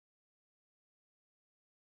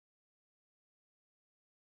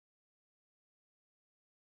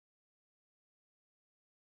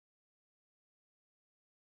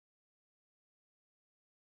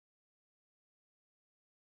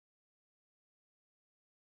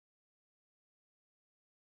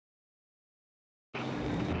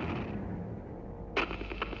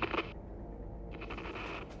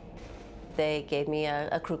They gave me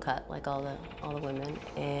a crew cut, like all the women,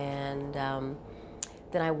 and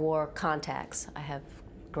then I wore contacts. I have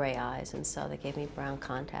gray eyes, and so they gave me brown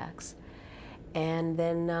contacts. And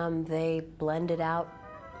then they blended out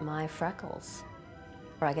my freckles.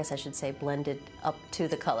 Or I guess I should say blended up to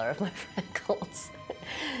the color of my freckles.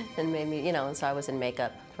 And made me, and so I was in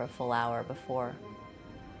makeup for a full hour before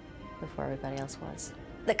everybody else was.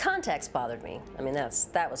 The contacts bothered me. I mean,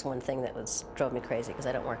 that was one thing that drove me crazy, because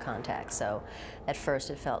I don't wear contacts. So at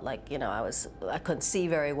first it felt like, I couldn't see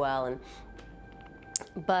very well,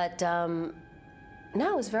 but no,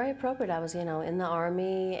 it was very appropriate. I was, in the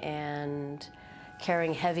Army and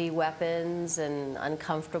carrying heavy weapons and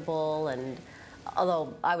uncomfortable, and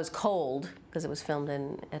although I was cold, because it was filmed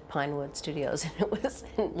at Pinewood Studios, and it was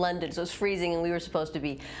in London, so it was freezing, and we were supposed to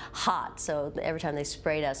be hot, so every time they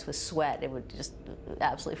sprayed us with sweat, it would just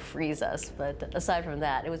absolutely freeze us. But aside from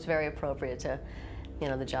that, it was very appropriate to,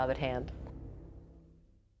 the job at hand.